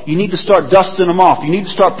shelf. You need to start dusting them off. You need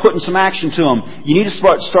to start putting some action to them. You need to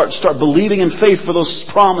start believing in faith for those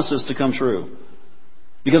promises to come true.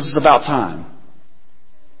 Because it's about time.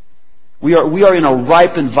 We are in a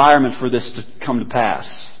ripe environment for this to come to pass.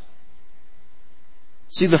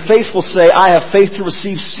 See, the faithful say, I have faith to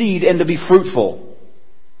receive seed and to be fruitful.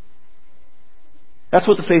 That's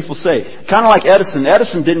what the faithful say. Kind of like Edison.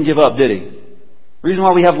 Edison didn't give up, did he? The reason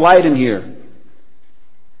why we have light in here.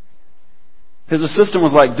 His assistant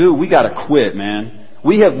was like, dude, we got to quit, man.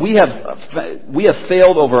 We have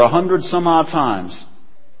failed over 100 some odd times.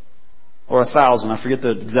 Or 1,000, I forget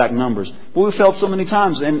the exact numbers. But we failed so many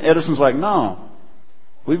times. And Edison's like, no.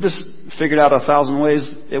 We've just figured out 1,000 ways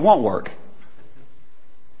it won't work.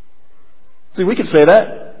 See, we could say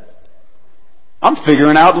that. I'm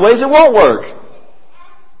figuring out the ways it won't work.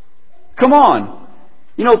 Come on.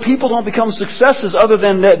 You know, people don't become successes other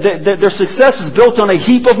than their success is built on a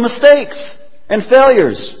heap of mistakes and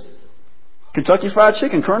failures. Kentucky Fried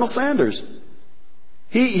Chicken, Colonel Sanders.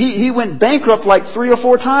 He went bankrupt like 3 or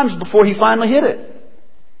 4 times before he finally hit it.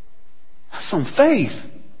 That's some faith.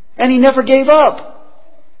 And he never gave up.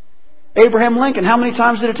 Abraham Lincoln, how many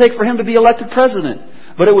times did it take for him to be elected president?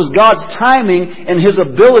 But it was God's timing and His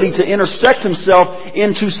ability to intersect Himself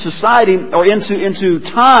into society or into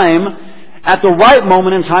time at the right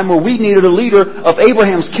moment in time where we needed a leader of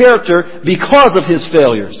Abraham's character because of his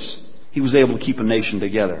failures. He was able to keep a nation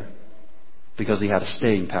together because he had a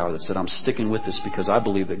staying power that said, I'm sticking with this because I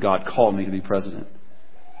believe that God called me to be president.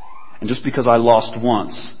 And just because I lost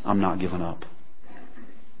once, I'm not giving up.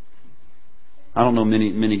 I don't know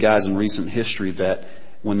many guys in recent history that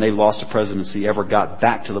when they lost a presidency ever got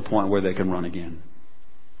back to the point where they can run again.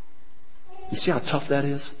 You see how tough that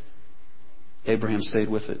is? Abraham stayed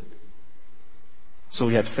with it. So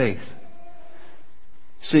he had faith.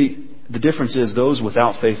 See, the difference is those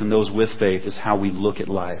without faith and those with faith is how we look at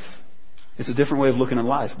life. It's a different way of looking at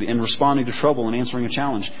life, in responding to trouble and answering a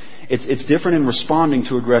challenge. It's different in responding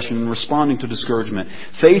to aggression and responding to discouragement.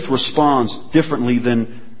 Faith responds differently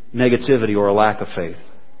than negativity or a lack of faith.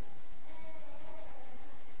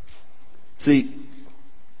 See,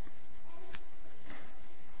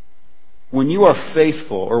 when you are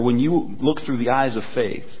faithful, or when you look through the eyes of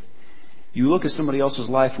faith, you look at somebody else's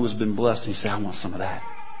life who has been blessed and you say, I want some of that.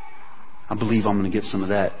 I believe I'm going to get some of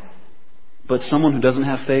that. But someone who doesn't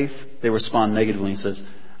have faith, they respond negatively and says,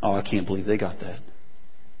 oh, I can't believe they got that.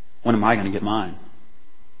 When am I going to get mine?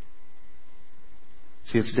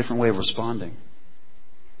 See, it's a different way of responding.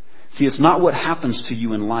 See, it's not what happens to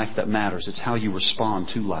you in life that matters. It's how you respond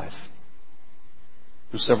to life.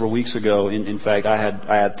 Several weeks ago, in fact, I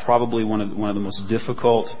had probably one of the most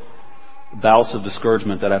difficult bouts of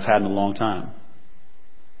discouragement that I've had in a long time.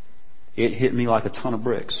 It hit me like a ton of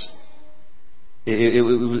bricks.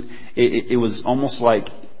 It was almost like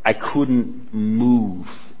I couldn't move.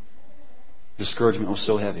 Discouragement was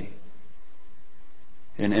so heavy.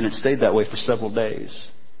 And it stayed that way for several days.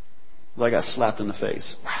 Like I got slapped in the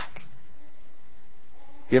face. Whack.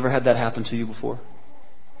 You ever had that happen to you before?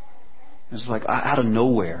 It's like out of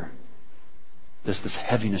nowhere, this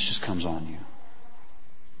heaviness just comes on you.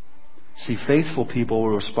 See, faithful people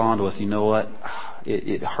will respond with, you know what?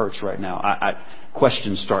 It hurts right now.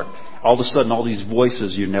 Questions start. All of a sudden, all these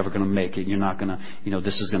voices, you're never going to make it. You're not going to,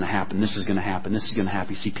 this is going to happen. This is going to happen. This is going to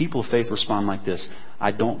happen. You see, people of faith respond like this.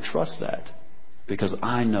 I don't trust that because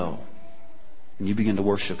I know. And you begin to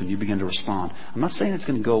worship and you begin to respond. I'm not saying it's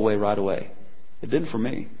going to go away right away. It didn't for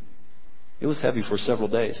me. It was heavy for several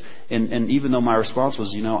days. And even though my response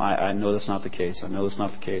was, I know that's not the case. I know that's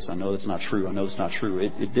not the case. I know that's not true. I know that's not true.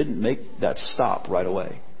 It didn't make that stop right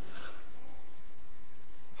away.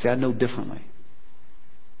 See, I know differently.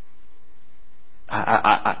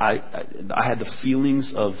 I had the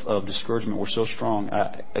feelings of discouragement were so strong.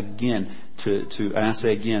 And I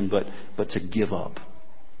say again, but to give up,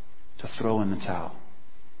 to throw in the towel.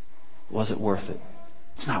 Was it worth it?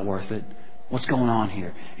 It's not worth it. What's going on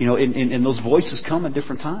here? And those voices come at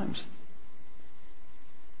different times.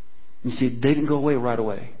 You see, they didn't go away right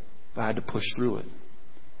away. I had to push through it.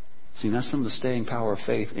 See, that's some of the staying power of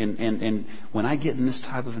faith. And when I get in this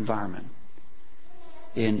type of environment,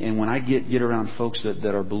 and when I get around folks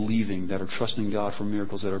that are believing, that are trusting God for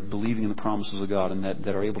miracles, that are believing in the promises of God, and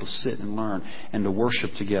that are able to sit and learn and to worship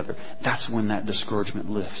together, that's when that discouragement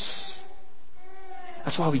lifts.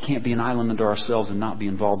 That's why we can't be an island unto ourselves and not be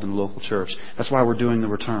involved in the local church. That's why we're doing the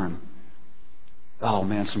return. Oh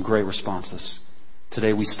man, some great responses.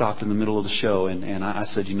 Today we stopped in the middle of the show and I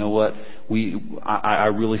said, you know what? I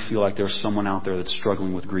really feel like there's someone out there that's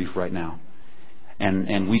struggling with grief right now.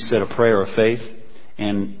 And we said a prayer of faith.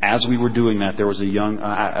 And as we were doing that, there was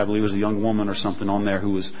I believe it was a young woman or something on there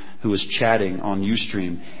who was chatting on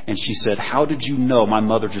Ustream. And she said, how did you know my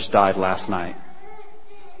mother just died last night?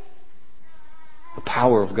 The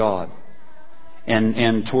power of God. And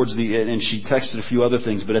she texted a few other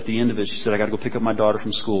things, but at the end of it, she said, I got to go pick up my daughter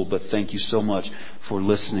from school, but thank you so much for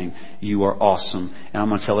listening. You are awesome. And I'm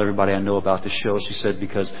going to tell everybody I know about this show, she said,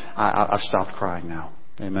 because I've stopped crying now.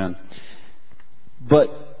 Amen. But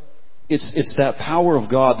it's that power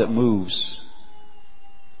of God that moves.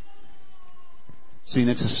 See, and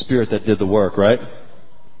it's the Spirit that did the work, right?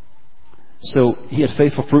 So he had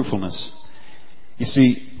faithful fruitfulness. You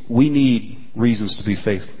see, we need reasons to be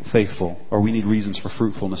faithful, or we need reasons for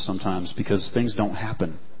fruitfulness sometimes because things don't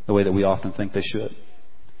happen the way that we often think they should.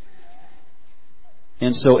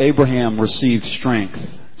 And so Abraham received strength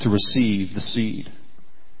to receive the seed.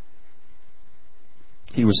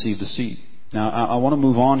 He received the seed. Now, I want to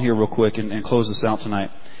move on here real quick and close this out tonight.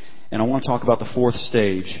 And I want to talk about the fourth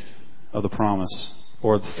stage of the promise,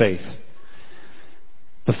 or the faith.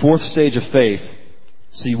 The fourth stage of faith.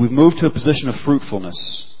 See, we've moved to a position of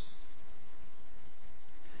fruitfulness.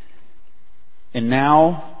 And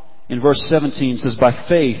now, in verse 17 says, by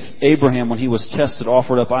faith, Abraham, when he was tested,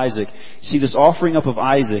 offered up Isaac. See, this offering up of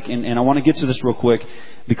Isaac, and I want to get to this real quick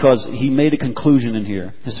because he made a conclusion in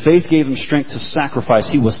here. His faith gave him strength to sacrifice.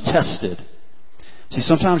 He was tested. See,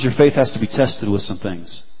 sometimes your faith has to be tested with some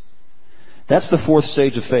things. That's the fourth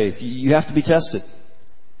stage of faith. You have to be tested.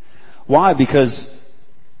 Why? Because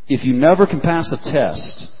if you never can pass a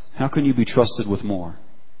test, how can you be trusted with more?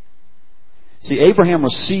 See, Abraham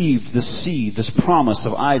received this seed, this promise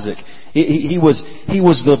of Isaac. He was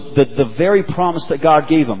the very promise that God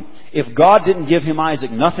gave him. If God didn't give him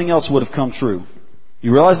Isaac, nothing else would have come true.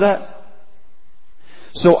 You realize that?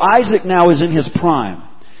 So Isaac now is in his prime.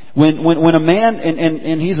 When a man,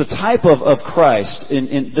 and he's a type of Christ,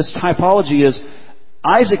 and this typology is,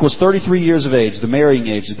 Isaac was 33 years of age, the marrying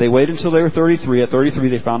age. They waited until they were 33. At 33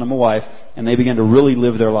 they found him a wife, and they began to really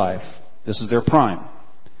live their life. This is their prime.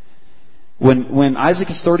 When Isaac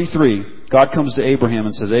is 33, God comes to Abraham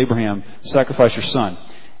and says, Abraham, sacrifice your son.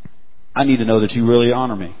 I need to know that you really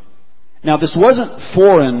honor me. Now, this wasn't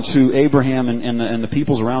foreign to Abraham and the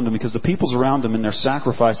peoples around him, because the peoples around him in their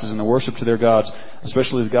sacrifices and their worship to their gods,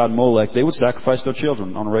 especially the god Molech, they would sacrifice their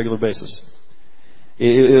children on a regular basis.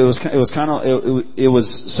 It was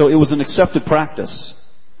an accepted practice.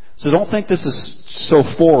 So don't think this is so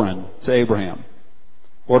foreign to Abraham,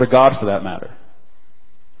 or to God for that matter.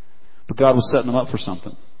 But God was setting them up for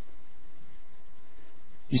something.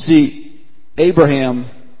 You see, Abraham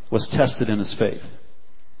was tested in his faith.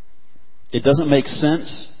 It doesn't make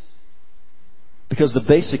sense, because the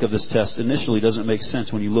basic of this test initially doesn't make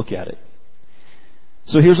sense when you look at it.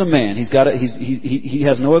 So here's a man. He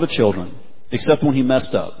has no other children except when he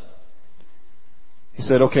messed up. He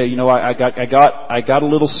said, "Okay, I got a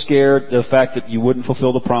little scared the fact that you wouldn't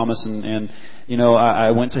fulfill the promise, and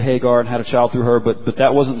I went to Hagar and had a child through her, but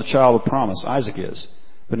that wasn't the child of promise. Isaac is.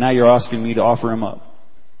 But now you're asking me to offer him up."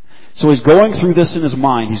 So he's going through this in his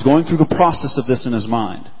mind. He's going through the process of this in his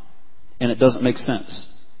mind. And it doesn't make sense.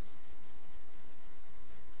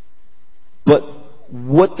 But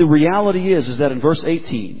what the reality is that in verse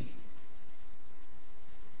 18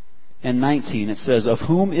 and 19 it says, "Of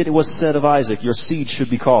whom it was said of Isaac, your seed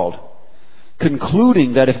should be called,"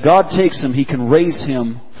 concluding that if God takes him, He can raise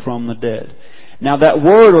him from the dead. Now that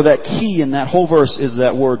word, or that key in that whole verse, is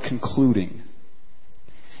that word concluding.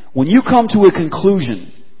 When you come to a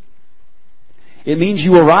conclusion, it means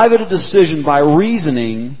you arrive at a decision by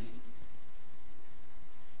reasoning.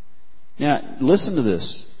 Now, listen to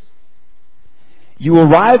this. You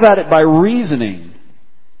arrive at it by reasoning.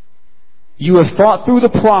 You have thought through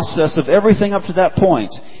the process of everything up to that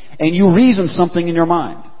point, and you reason something in your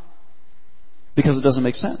mind, because it doesn't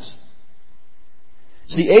make sense.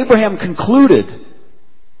 See, Abraham concluded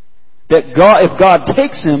that if God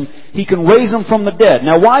takes him, He can raise him from the dead.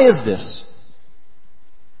 Now, why is this?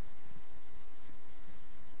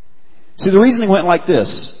 See, the reasoning went like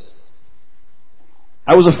this.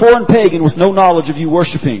 I was a foreign pagan with no knowledge of you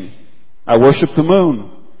worshiping. I worshipped the moon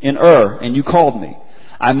in Ur, and you called me.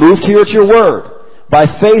 I moved here at your word. By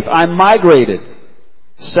faith I migrated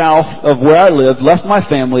south of where I lived, left my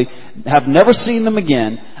family, have never seen them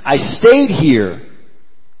again. I stayed here,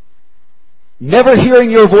 never hearing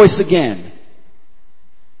your voice again.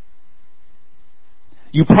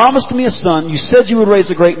 You promised me a son. You said you would raise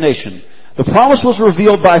a great nation. The promise was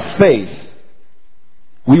revealed by faith.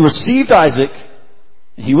 We received Isaac.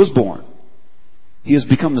 He was born. He has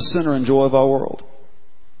become the center and joy of our world.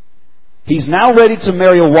 He's now ready to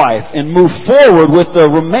marry a wife and move forward with the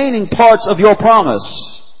remaining parts of your promise.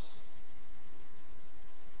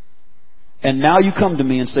 And now you come to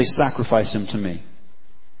me and say, sacrifice him to me.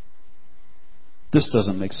 This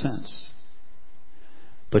doesn't make sense.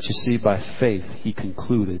 But you see, by faith, he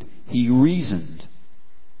concluded, he reasoned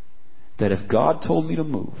that if God told me to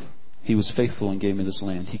move, He was faithful and gave me this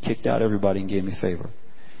land. He kicked out everybody and gave me favor.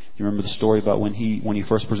 You remember the story about when he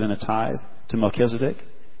first presented tithe to Melchizedek?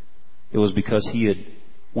 It was because he had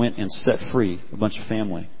went and set free a bunch of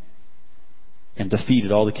family and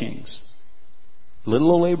defeated all the kings.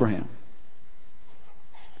 Little old Abraham.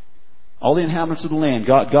 All the inhabitants of the land,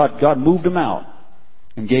 God moved him out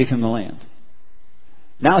and gave him the land.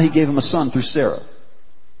 Now He gave him a son through Sarah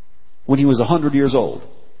when he was 100 years old.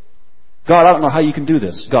 God, I don't know how you can do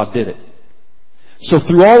this. God did it. So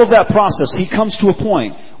through all of that process, he comes to a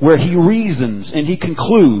point where he reasons and he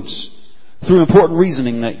concludes through important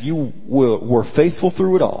reasoning that you were faithful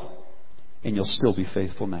through it all, and you'll still be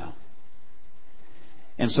faithful now.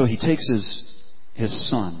 And so he takes his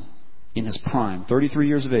son in his prime, 33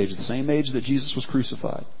 years of age, the same age that Jesus was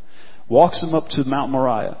crucified, walks him up to Mount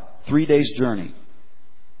Moriah, 3 days journey.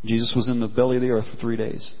 Jesus was in the belly of the earth for 3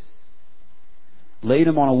 days. laid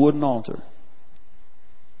him on a wooden altar.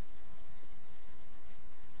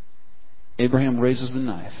 Abraham raises the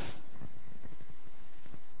knife.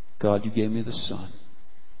 God, you gave me the son.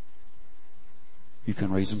 You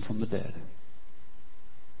can raise him from the dead.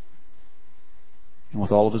 And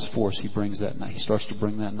with all of his force, he brings that knife. He starts to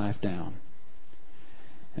bring that knife down.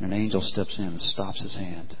 And an angel steps in and stops his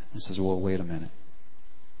hand and says, well, wait a minute.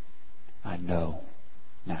 I know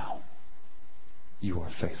now you are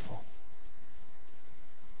faithful.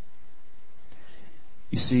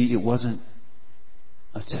 You see, it wasn't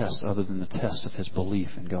a test other than the test of his belief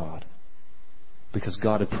in God. Because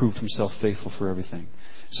God had proved himself faithful for everything.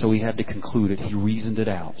 So he had to conclude it. He reasoned it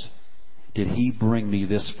out. Did he bring me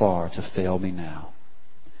this far to fail me now?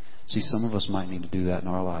 See, some of us might need to do that in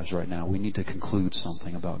our lives right now. We need to conclude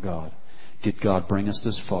something about God. Did God bring us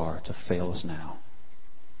this far to fail us now?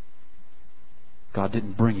 God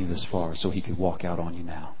didn't bring you this far so he could walk out on you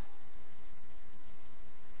now.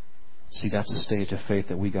 See, that's a stage of faith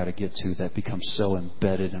that we got to get to that becomes so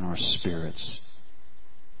embedded in our spirits.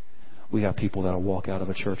 We got people that'll walk out of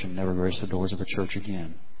a church and never grace the doors of a church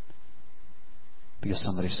again because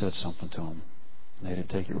somebody said something to them and they didn't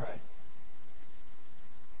take it right.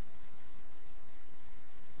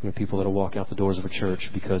 We have people that'll walk out the doors of a church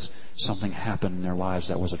because something happened in their lives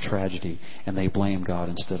that was a tragedy and they blame God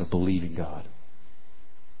instead of believing God.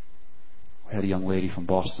 We had a young lady from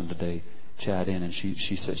Boston today chat in and she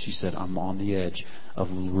said, I'm on the edge of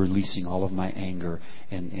releasing all of my anger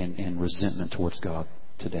and resentment towards God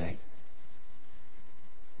today.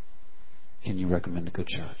 Can you recommend a good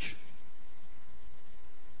church?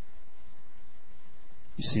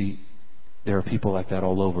 You see, there are people like that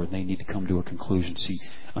all over and they need to come to a conclusion. See,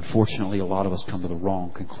 unfortunately, a lot of us come to the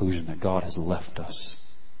wrong conclusion that God has left us.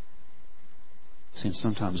 See, and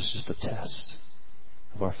sometimes it's just a test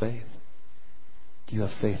of our faith. Do you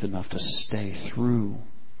have faith enough to stay through?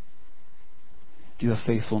 Do you have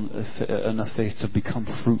enough faith to become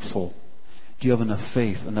fruitful? Do you have enough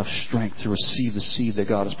faith, enough strength to receive the seed that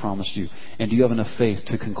God has promised you? And do you have enough faith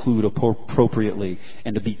to conclude appropriately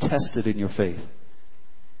and to be tested in your faith?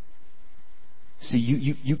 See,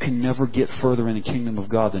 you can never get further in the kingdom of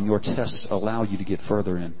God than your tests allow you to get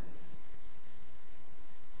further in.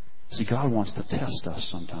 See, God wants to test us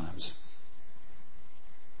sometimes.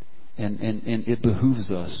 And it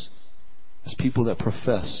behooves us as people that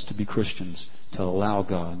profess to be Christians to allow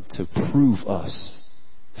God to prove us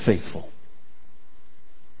faithful.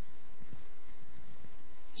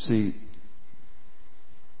 See,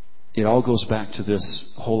 it all goes back to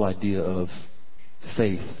this whole idea of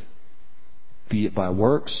faith, be it by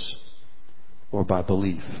works or by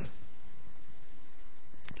belief.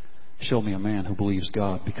 Show me a man who believes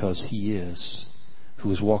God because he is, who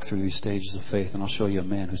has walked through these stages of faith, and I'll show you a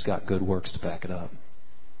man who's got good works to back it up.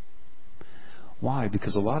 Why?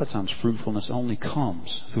 Because a lot of times fruitfulness only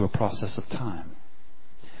comes through a process of time.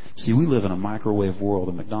 See, we live in a microwave world,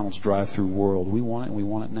 a McDonald's drive-through world. We want it and we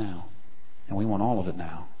want it now. And we want all of it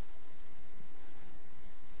now.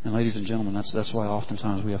 And ladies and gentlemen, that's why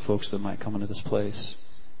oftentimes we have folks that might come into this place.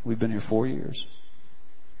 We've been here 4 years.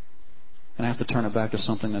 And I have to turn it back to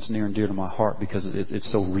something that's near and dear to my heart because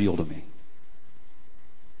it's so real to me.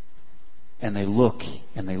 And they look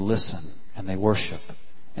and they listen and they worship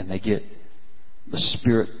and they get the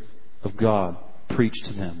Spirit of God preached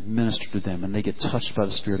to them, ministered to them, and they get touched by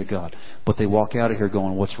the Spirit of God. But they walk out of here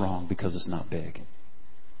going, what's wrong? Because it's not big.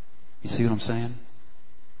 You see what I'm saying?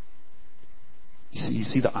 You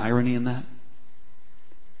see the irony in that?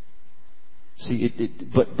 See,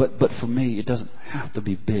 but for me, it doesn't have to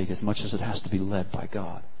be big as much as it has to be led by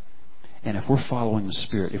God. And if we're following the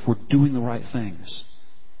Spirit, if we're doing the right things,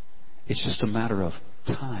 it's just a matter of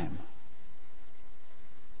time.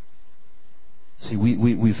 See,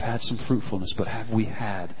 we've had some fruitfulness, but have we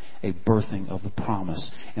had a birthing of the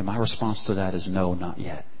promise? And my response to that is no, not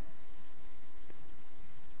yet.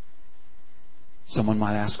 Someone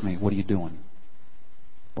might ask me, what are you doing?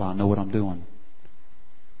 Well, I know what I'm doing.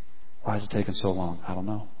 Why is it taking so long? I don't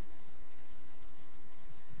know.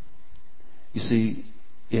 You see,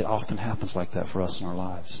 it often happens like that for us in our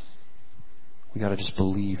lives. We got to just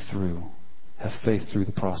believe through, have faith through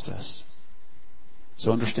the process.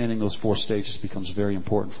 So understanding those 4 stages becomes very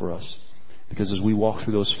important for us. Because as we walk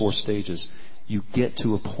through those 4 stages, you get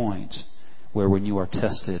to a point where when you are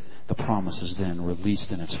tested, the promise is then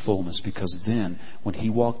released in its fullness. Because then, when he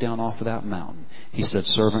walked down off of that mountain, he said,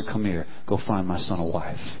 servant, come here, go find my son a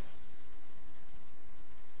wife.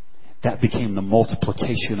 That became the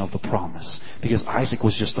multiplication of the promise. Because Isaac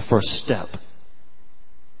was just the first step.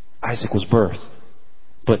 Isaac was birth.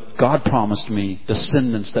 But God promised me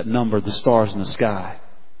descendants that number the stars in the sky.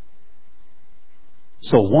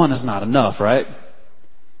 So one is not enough, right?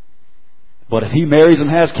 But if he marries and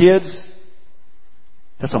has kids,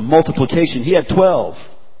 that's a multiplication. He had 12.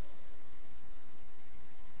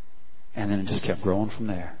 And then it just kept growing from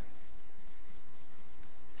there.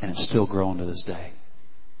 And it's still growing to this day.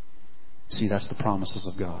 See, that's the promises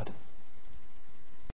of God.